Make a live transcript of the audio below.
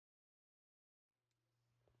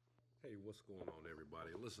Hey, what's going on, everybody?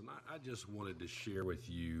 Listen, I just wanted to share with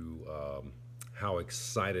you how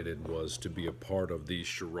excited it was to be a part of the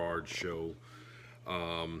Sherard show.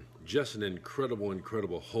 Just an incredible,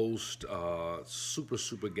 incredible host,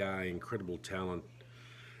 super guy, incredible talent.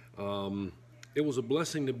 It was a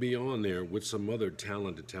blessing to be on there with some other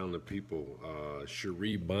talented people.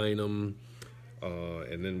 Cherie Bynum,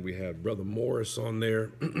 and then we had Brother Morris on there.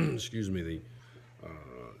 Excuse me, the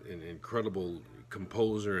an incredible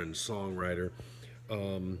composer and songwriter.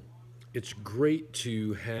 It's great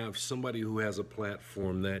to have somebody who has a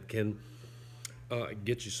platform that can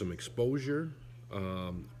get you some exposure,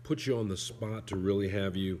 put you on the spot to really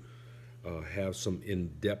have you have some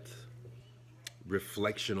in-depth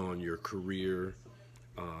reflection on your career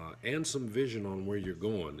and some vision on where you're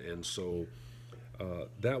going. And so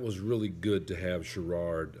that was really good to have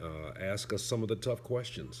Sherard ask us some of the tough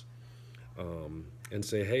questions and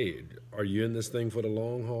say, "Hey, are you in this thing for the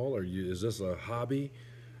long haul? Is this a hobby?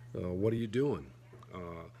 What are you doing?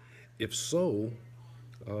 If so,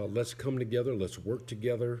 let's come together. Let's work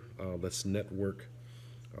together. Let's network."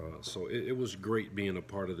 So it was great being a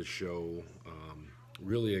part of the show.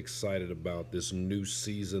 Really excited about this new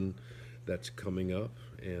season that's coming up,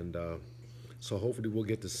 and so hopefully we'll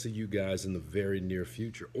get to see you guys in the very near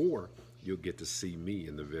future, or you'll get to see me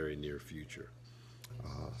in the very near future.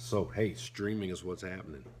 So hey, streaming is what's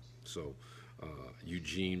happening. So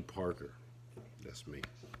Eugene Parker, that's me.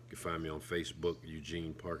 You can find me on Facebook,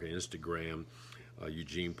 Eugene Parker, Instagram,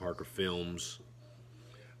 Eugene Parker Films.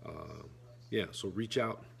 Yeah, so reach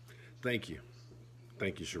out. Thank you.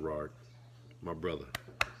 Thank you, Sherard, my brother.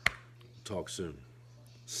 Talk soon.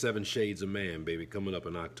 Seven Shades of Man, baby, coming up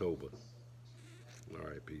in October. All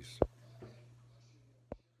right, peace.